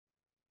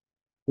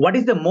what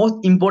is the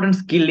most important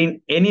skill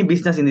in any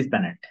business in this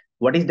planet?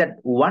 What is that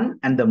one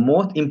and the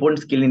most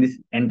important skill in this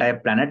entire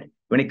planet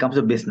when it comes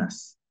to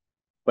business?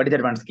 What is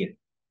that one skill?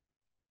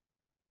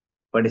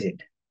 What is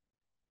it?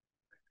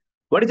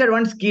 What is that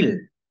one skill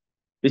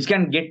which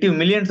can get you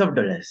millions of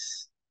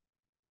dollars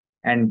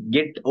and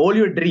get all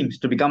your dreams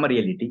to become a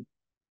reality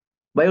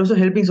by also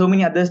helping so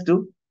many others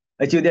to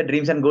achieve their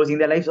dreams and goals in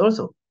their lives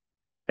also,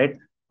 right?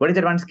 What is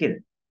that one skill?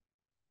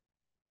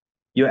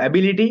 Your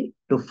ability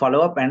to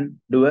follow up and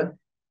do a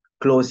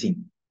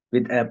closing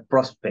with a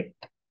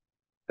prospect,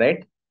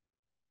 right?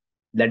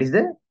 That is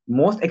the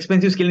most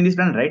expensive skill in this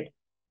planet, right?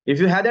 If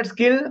you have that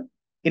skill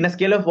in a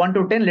scale of 1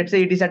 to 10, let's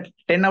say it is at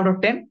 10 out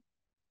of 10,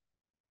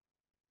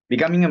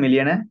 becoming a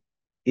millionaire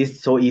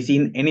is so easy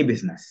in any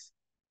business.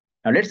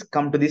 Now let's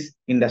come to this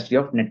industry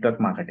of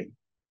network marketing.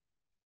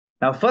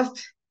 Now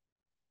first,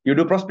 you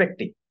do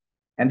prospecting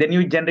and then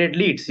you generate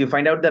leads. You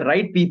find out the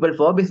right people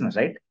for business,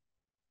 right?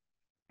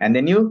 And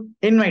then you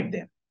invite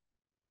them.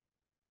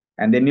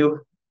 And then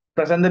you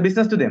present the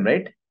business to them,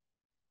 right?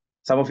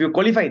 Some of you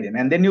qualify them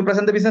and then you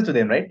present the business to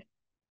them, right?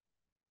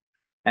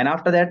 And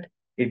after that,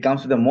 it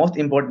comes to the most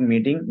important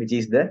meeting, which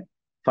is the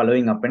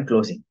following up and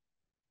closing,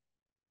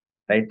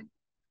 right?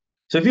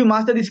 So if you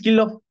master the skill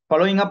of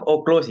following up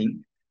or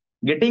closing,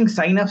 getting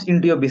signups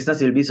into your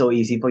business will be so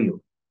easy for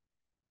you.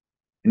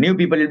 New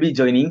people will be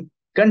joining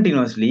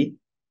continuously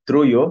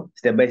through your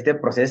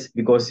step-by-step process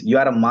because you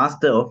are a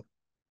master of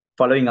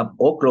following up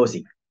or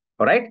closing.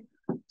 All right.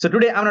 So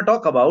today I'm going to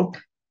talk about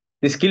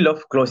the skill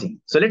of closing.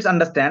 So let's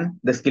understand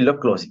the skill of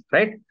closing,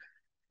 right?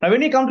 Now,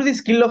 when you come to the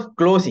skill of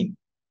closing,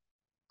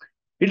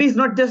 it is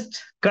not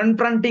just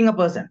confronting a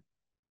person.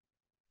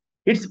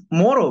 It's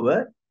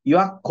moreover, you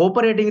are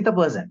cooperating with a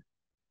person,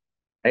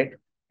 right?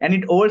 And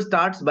it all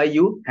starts by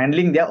you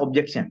handling their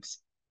objections,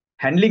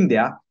 handling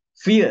their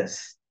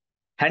fears,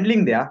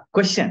 handling their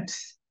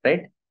questions,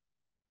 right?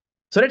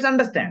 So let's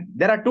understand.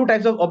 There are two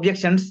types of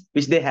objections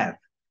which they have.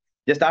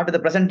 Just after the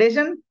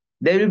presentation,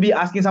 they will be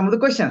asking some of the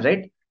questions,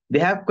 right? They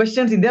have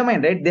questions in their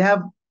mind, right? They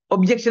have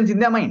objections in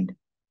their mind.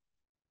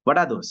 What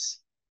are those?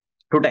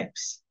 Two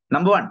types.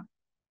 Number one,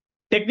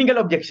 technical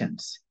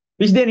objections,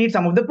 which they need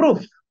some of the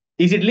proof.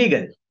 Is it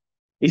legal?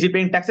 Is it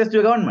paying taxes to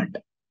the government?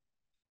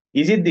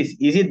 Is it this?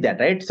 Is it that,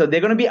 right? So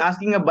they're going to be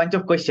asking a bunch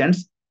of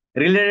questions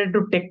related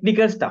to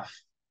technical stuff.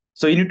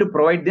 So you need to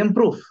provide them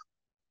proof,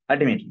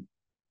 ultimately.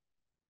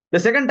 The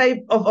second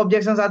type of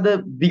objections are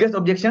the biggest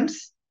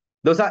objections.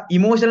 Those are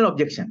emotional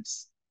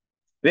objections,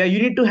 where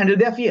you need to handle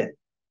their fear.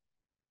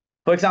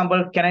 For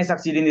example, can I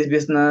succeed in this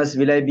business?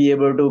 Will I be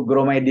able to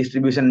grow my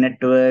distribution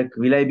network?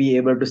 Will I be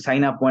able to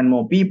sign up one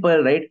more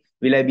people, right?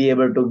 Will I be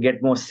able to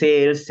get more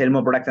sales, sell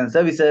more products and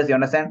services? You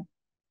understand?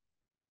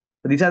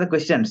 So these are the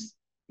questions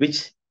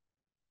which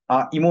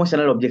are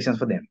emotional objections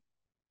for them.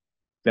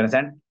 You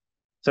understand?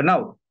 So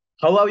now,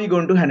 how are we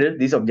going to handle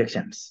these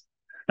objections?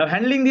 Now,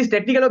 handling these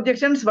technical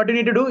objections, what you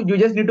need to do, you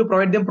just need to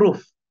provide them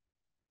proof.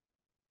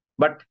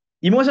 But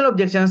emotional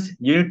objections,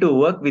 you need to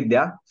work with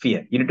their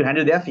fear. You need to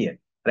handle their fear,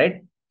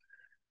 right?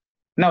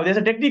 Now, there's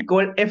a technique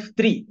called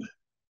F3.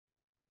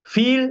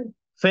 Feel,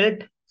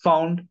 felt,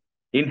 found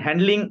in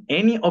handling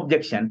any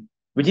objection,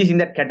 which is in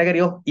that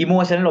category of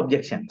emotional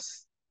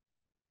objections.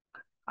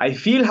 I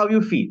feel how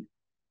you feel.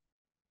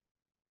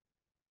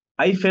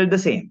 I felt the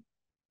same.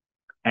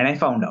 And I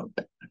found out.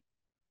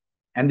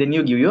 And then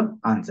you give your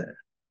answer.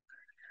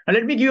 Now,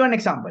 let me give you an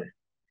example.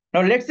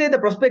 Now, let's say the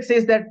prospect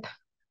says that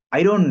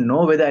I don't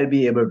know whether I'll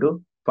be able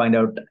to find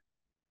out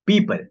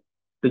people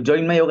to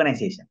join my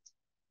organization.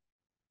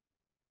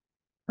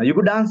 Now, you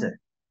could answer.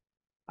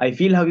 I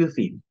feel how you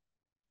feel.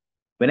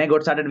 When I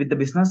got started with the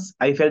business,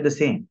 I felt the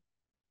same.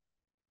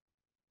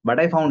 But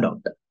I found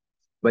out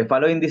by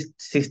following this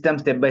system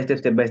step by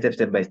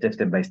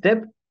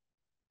step,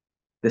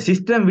 the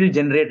system will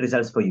generate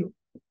results for you.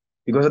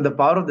 Because of the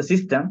power of the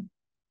system,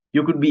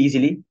 you could be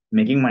easily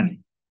making money.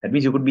 That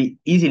means you could be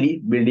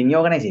easily building your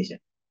organization.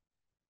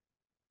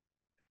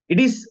 It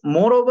is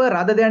moreover,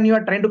 rather than you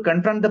are trying to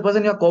confront the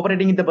person, you are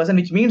cooperating with the person,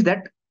 which means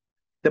that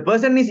the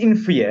person is in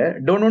fear,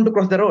 don't want to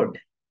cross the road,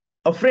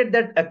 afraid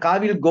that a car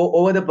will go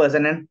over the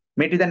person and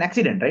meet with an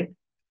accident, right?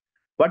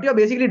 What you're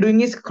basically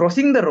doing is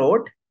crossing the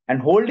road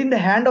and holding the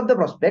hand of the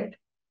prospect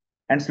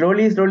and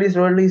slowly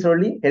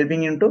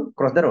helping him to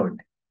cross the road.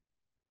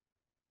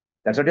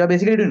 That's what you're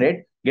basically doing, right?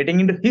 Getting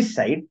into his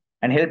side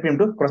and help him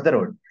to cross the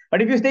road.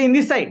 But if you stay in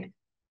this side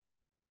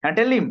and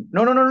tell him,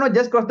 no,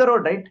 just cross the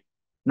road, right?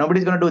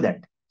 Nobody's going to do that.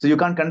 So you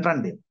can't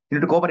confront them. You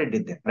need to cooperate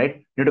with them, right?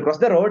 You need to cross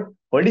the road,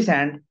 hold his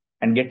hand,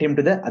 and get him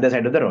to the other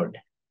side of the road.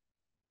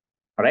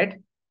 All right?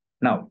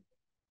 Now,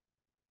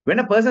 when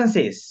a person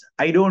says,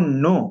 I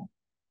don't know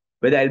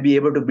whether I'll be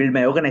able to build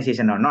my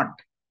organization or not,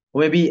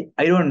 or maybe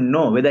I don't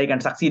know whether I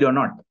can succeed or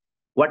not,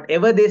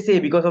 whatever they say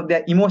because of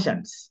their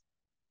emotions,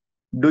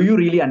 do you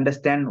really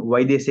understand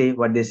why they say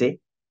what they say?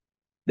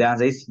 The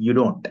answer is you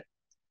don't.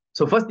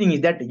 So first thing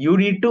is that you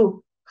need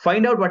to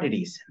find out what it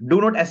is.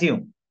 Do not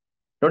assume.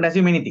 Don't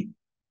assume anything,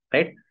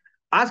 right?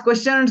 Ask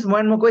questions, more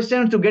and more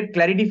questions to get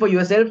clarity for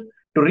yourself,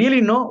 to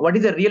really know what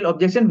is the real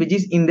objection which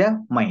is in their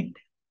mind.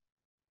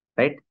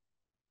 right?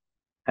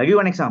 I'll give you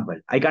one example.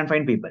 I can't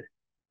find people.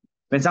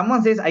 When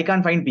someone says I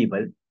can't find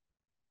people,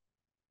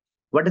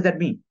 what does that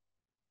mean?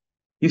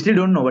 You still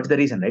don't know what's the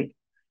reason, right?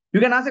 You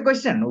can ask a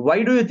question.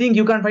 Why do you think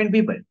you can't find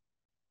people?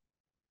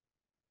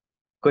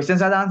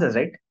 Questions are the answers,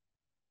 right?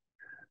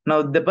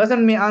 Now, the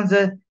person may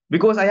answer,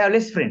 because I have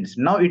less friends.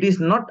 Now, it is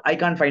not I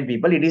can't find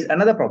people. It is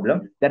another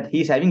problem that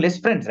he is having less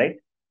friends, right?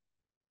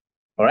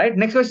 All right,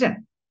 next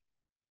question.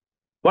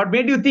 What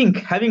made you think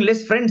having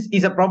less friends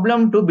is a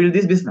problem to build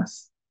this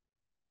business?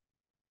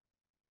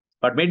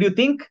 What made you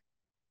think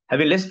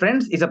having less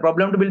friends is a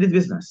problem to build this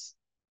business?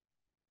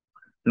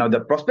 Now,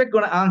 the prospect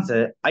gonna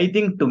answer, I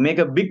think to make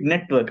a big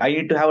network, I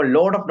need to have a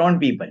lot of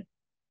non-people.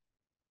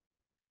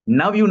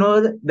 Now you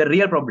know the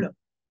real problem.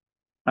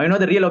 Now you know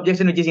the real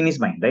objection which is in his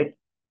mind, right?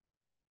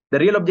 The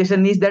real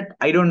objection is that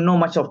I don't know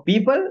much of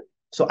people.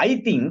 So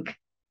I think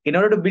in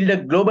order to build a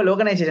global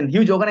organization,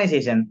 huge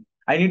organization,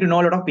 I need to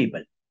know a lot of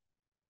people.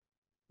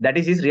 That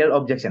is his real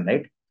objection,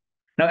 right?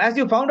 Now, as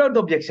you found out the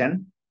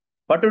objection,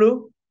 what to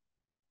do?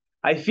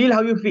 I feel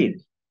how you feel.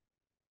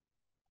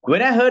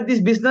 When I heard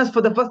this business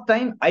for the first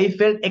time, I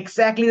felt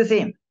exactly the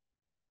same.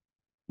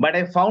 But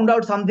I found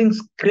out something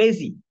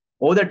crazy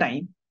all the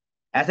time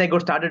as I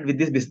got started with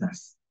this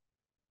business.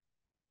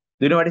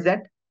 Do you know what is that?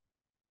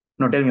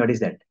 No, tell me what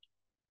is that?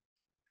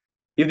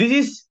 If this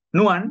is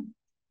Nuan,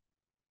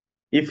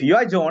 if you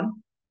are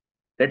John,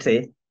 let's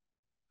say,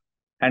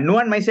 and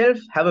Nuan myself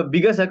have a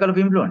bigger circle of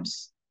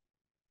influence.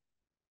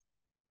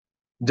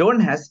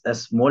 John has a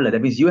smaller,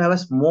 that means you have a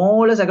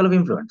smaller circle of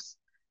influence.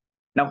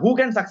 Now, who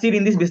can succeed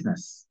in this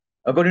business?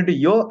 According to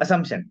your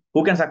assumption,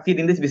 who can succeed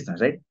in this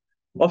business, right?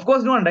 Of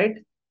course, no one, right?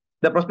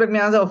 The prospect may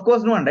answer, of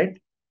course, no one, right?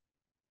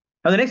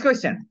 Now, the next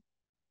question.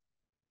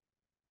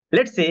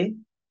 Let's say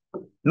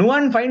no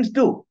one finds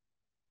two.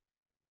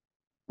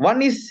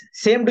 One is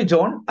same to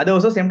John, other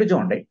also same to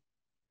John, right?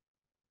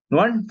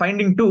 One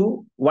finding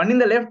two, one in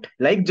the left,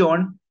 like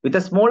John, with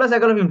a smaller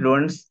circle of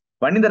influence,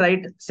 one in the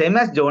right, same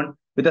as John,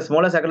 with a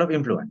smaller circle of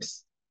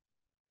influence.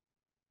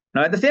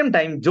 Now, at the same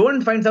time,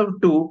 John finds out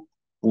two,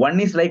 one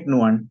is like no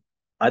one,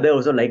 other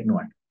also like no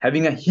one,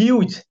 having a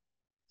huge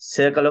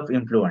circle of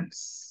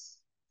influence.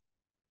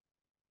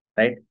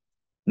 Right?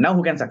 Now,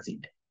 who can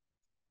succeed?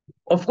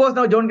 Of course,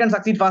 now John can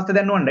succeed faster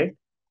than no one, right?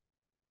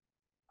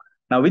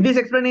 Now, with this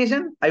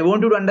explanation, I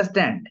want you to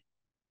understand,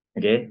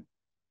 okay,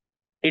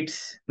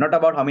 it's not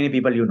about how many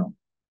people you know.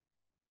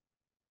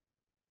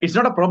 It's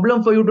not a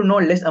problem for you to know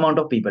less amount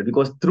of people,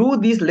 because through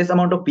these less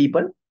amount of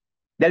people,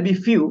 there'll be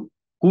few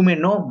who may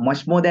know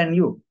much more than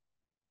you,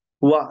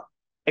 who are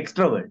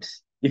extroverts,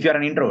 if you're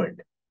an introvert,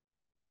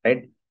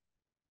 right?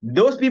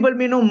 Those people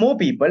may know more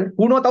people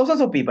who know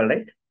thousands of people,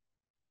 right?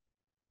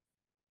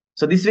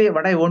 So this way,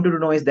 what I want you to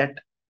know is that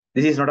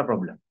this is not a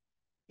problem.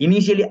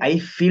 Initially, I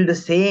feel the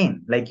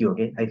same like you,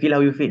 okay? I feel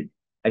how you feel.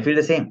 I feel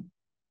the same.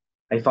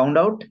 I found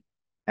out,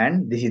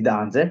 and this is the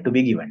answer to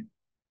be given.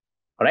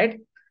 All right?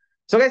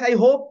 So guys, I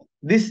hope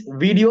this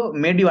video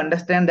made you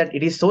understand that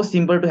it is so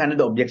simple to handle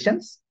the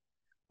objections.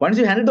 Once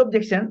you handle the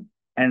objection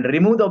and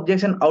remove the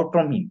objection out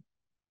from him,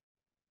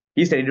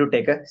 he's ready to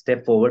take a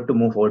step forward to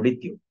move forward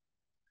with you.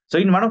 So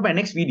in one of my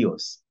next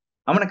videos,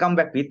 I'm going to come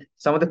back with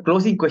some of the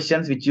closing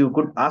questions which you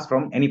could ask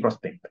from any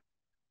prospect.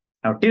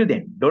 Now, till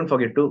then, don't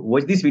forget to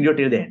watch this video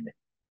till the end.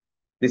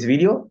 This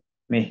video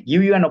may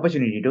give you an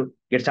opportunity to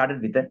get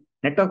started with a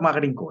network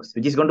marketing course,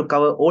 which is going to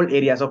cover all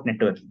areas of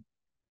networking.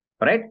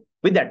 All right.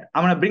 With that,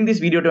 I'm going to bring this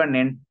video to an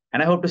end,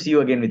 and I hope to see you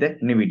again with a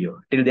new video.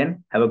 Till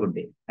then, have a good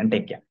day and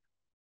take care.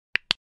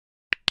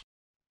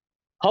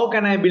 How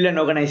can I build an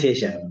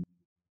organization?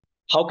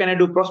 How can I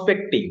do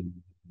prospecting?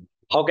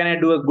 How can I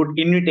do a good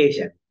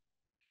invitation?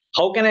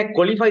 How can I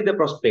qualify the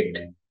prospect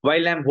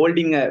while I'm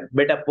holding a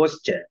better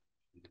posture?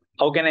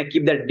 How can I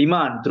keep that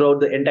demand throughout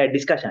the entire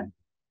discussion?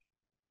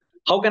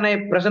 How can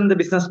I present the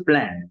business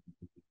plan?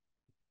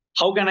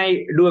 How can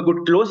I do a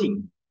good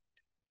closing?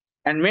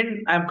 And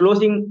when I'm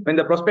closing, when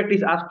the prospect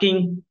is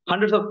asking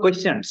hundreds of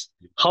questions,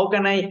 how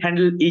can I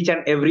handle each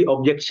and every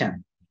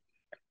objection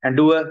and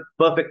do a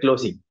perfect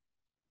closing?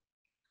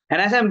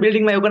 And as I'm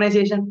building my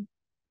organization,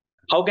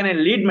 how can I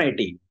lead my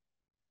team?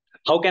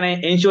 How can I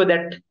ensure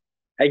that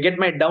I get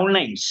my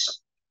downlines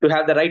to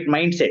have the right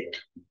mindset,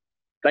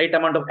 right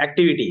amount of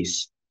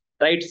activities,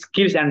 right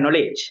skills and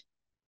knowledge?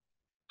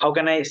 How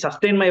can I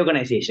sustain my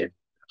organization?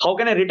 How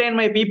can I retain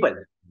my people?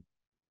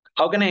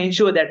 How can I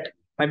ensure that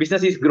my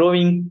business is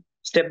growing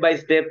step by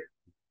step,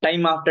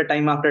 time after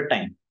time after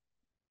time?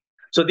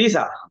 So these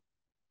are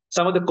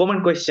some of the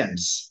common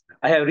questions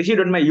I have received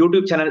on my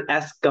YouTube channel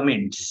as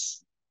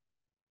comments.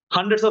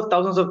 Hundreds of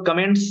thousands of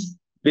comments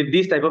with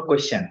these type of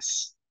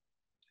questions.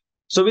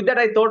 So with that,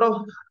 I thought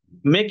of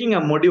making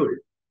a module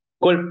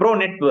called Pro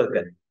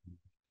Networker,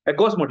 a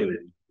course module,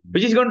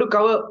 which is going to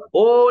cover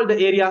all the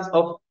areas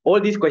of all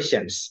these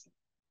questions.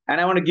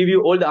 And I want to give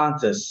you all the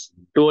answers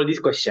to all these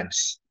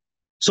questions.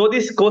 So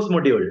this course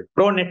module,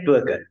 Pro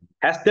Networker,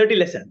 has 30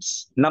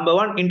 lessons. Number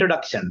 1,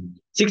 introduction,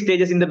 6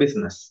 stages in the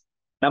business.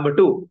 Number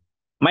 2,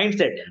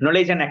 mindset,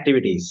 knowledge and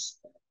activities.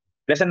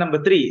 Lesson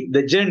number 3,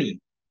 the journey.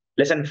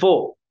 Lesson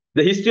 4,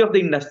 the history of the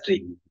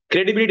industry,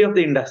 credibility of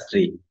the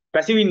industry,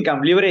 passive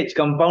income, leverage,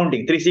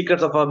 compounding, three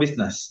secrets of our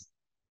business.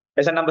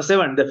 Lesson number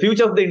 7, the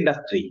future of the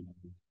industry,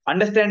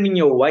 understanding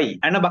your why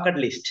and a bucket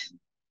list.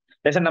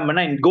 Lesson number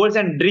 9, goals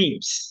and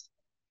dreams.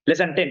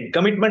 Lesson 10,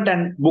 commitment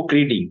and book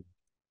reading.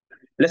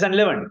 Lesson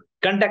 11,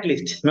 contact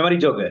list, memory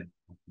jogger.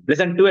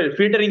 Lesson 12,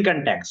 filtering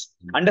contacts,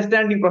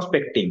 understanding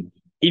prospecting,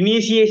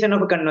 initiation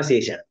of a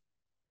conversation,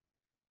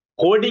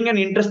 holding an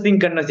interesting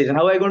conversation.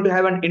 How are I going to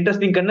have an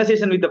interesting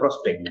conversation with the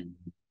prospect?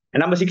 And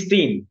number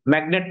 16,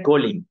 magnet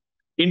calling,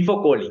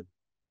 info calling,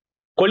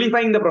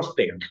 qualifying the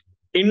prospect,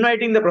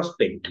 inviting the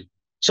prospect,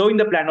 showing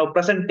the plan of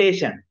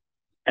presentation.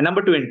 And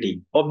number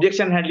 20,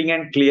 objection handling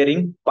and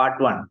clearing,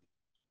 part 1.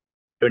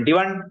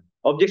 21,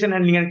 objection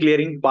handling and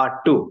clearing,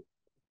 part 2.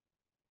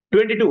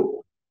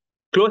 22,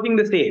 closing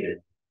the sale,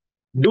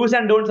 do's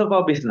and don'ts of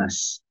our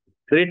business,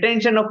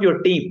 retention of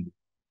your team,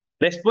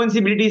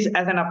 responsibilities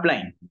as an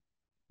upline,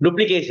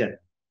 duplication,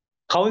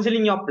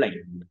 counseling your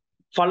upline,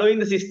 following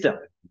the system,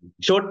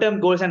 short-term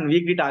goals and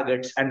weekly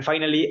targets, and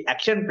finally,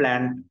 action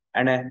plan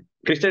and a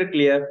crystal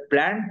clear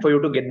plan for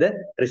you to get the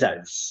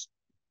results.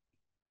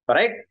 All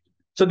right.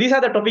 So these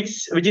are the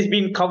topics which is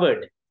being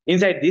covered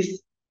inside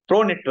this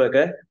Pro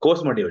Networker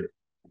course module.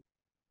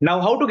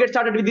 Now, how to get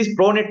started with this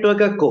Pro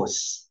Networker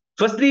course?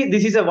 Firstly,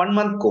 this is a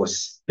 1-month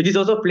course, which is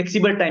also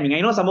flexible timing.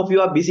 I know some of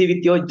you are busy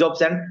with your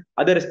jobs and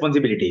other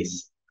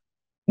responsibilities.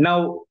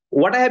 Now,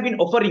 what I have been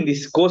offering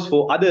this course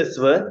for others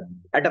were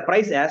at a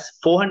price as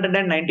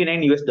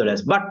 $499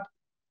 US. But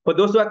for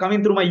those who are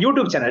coming through my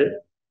YouTube channel,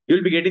 you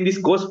will be getting this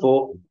course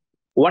for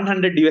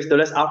 $100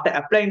 US after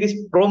applying this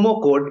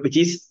promo code, which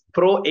is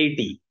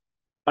PRO80.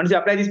 Once you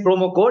apply this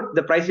promo code,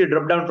 the price will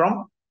drop down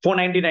from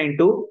 $499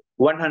 to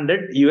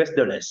 $100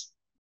 US.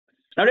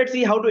 Now let's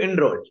see how to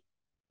enroll.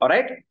 All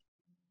right.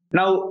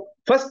 Now,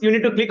 first you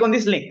need to click on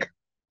this link.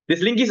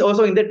 This link is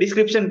also in the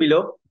description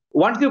below.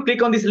 Once you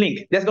click on this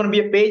link, there's going to be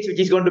a page which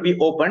is going to be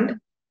opened.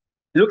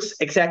 Looks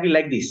exactly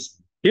like this.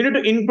 You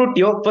need to input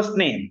your first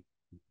name,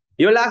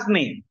 your last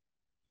name,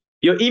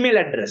 your email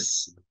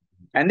address,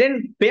 and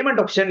then payment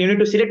option you need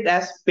to select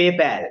as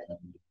PayPal.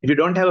 If you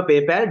don't have a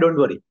PayPal, don't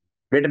worry.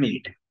 Wait a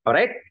minute. All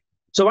right.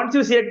 So once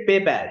you select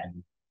PayPal,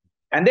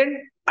 and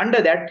then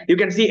under that, you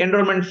can see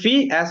enrollment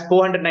fee as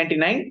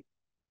 $499.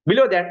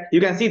 Below that, you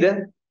can see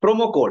the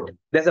promo code.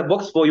 There's a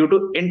box for you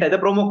to enter the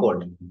promo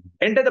code.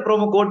 Enter the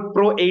promo code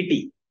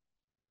PRO80.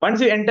 Once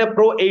you enter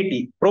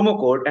PRO80 promo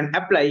code and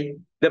apply,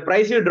 the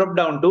price will drop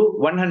down to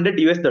 $100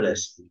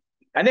 US.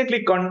 And then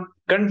click on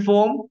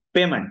confirm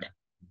payment.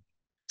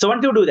 So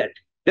once you do that,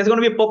 there's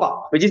going to be a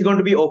pop-up which is going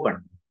to be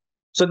open.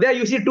 So there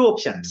you see two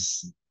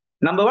options.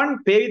 Number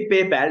 1, pay with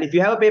PayPal. If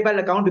you have a PayPal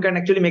account, you can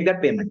actually make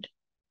that payment.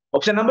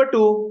 Option number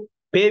 2,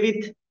 pay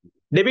with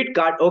debit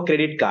card or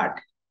credit card.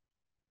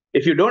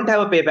 If you don't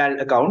have a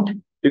PayPal account,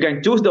 you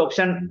can choose the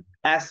option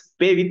as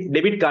pay with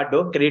debit card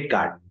or credit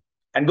card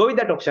and go with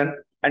that option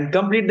and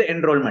complete the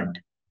enrollment.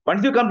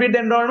 Once you complete the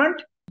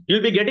enrollment,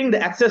 you'll be getting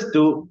the access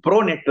to Pro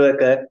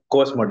Networker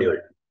course module.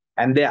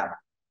 And there,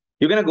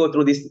 you're going to go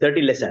through these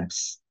 30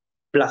 lessons.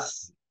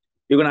 Plus,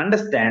 you're going to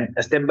understand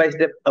a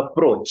step-by-step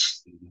approach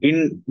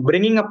in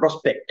bringing a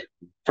prospect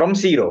from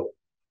zero,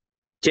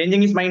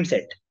 changing his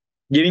mindset,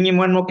 giving him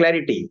more and more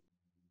clarity,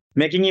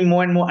 making him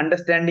more and more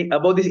understanding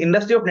about this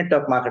industry of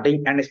network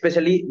marketing and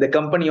especially the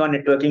company you are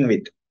networking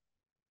with.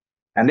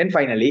 And then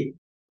finally,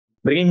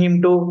 bringing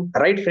him to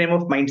right frame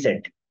of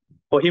mindset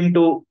for him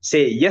to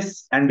say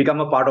yes and become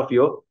a part of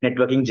your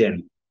networking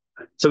journey.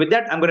 So with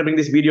that, I'm going to bring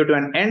this video to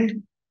an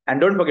end. And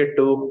don't forget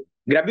to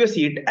grab your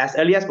seat as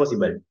early as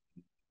possible.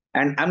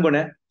 And I'm going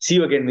to see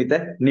you again with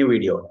a new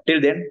video. Till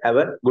then, have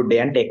a good day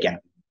and take care.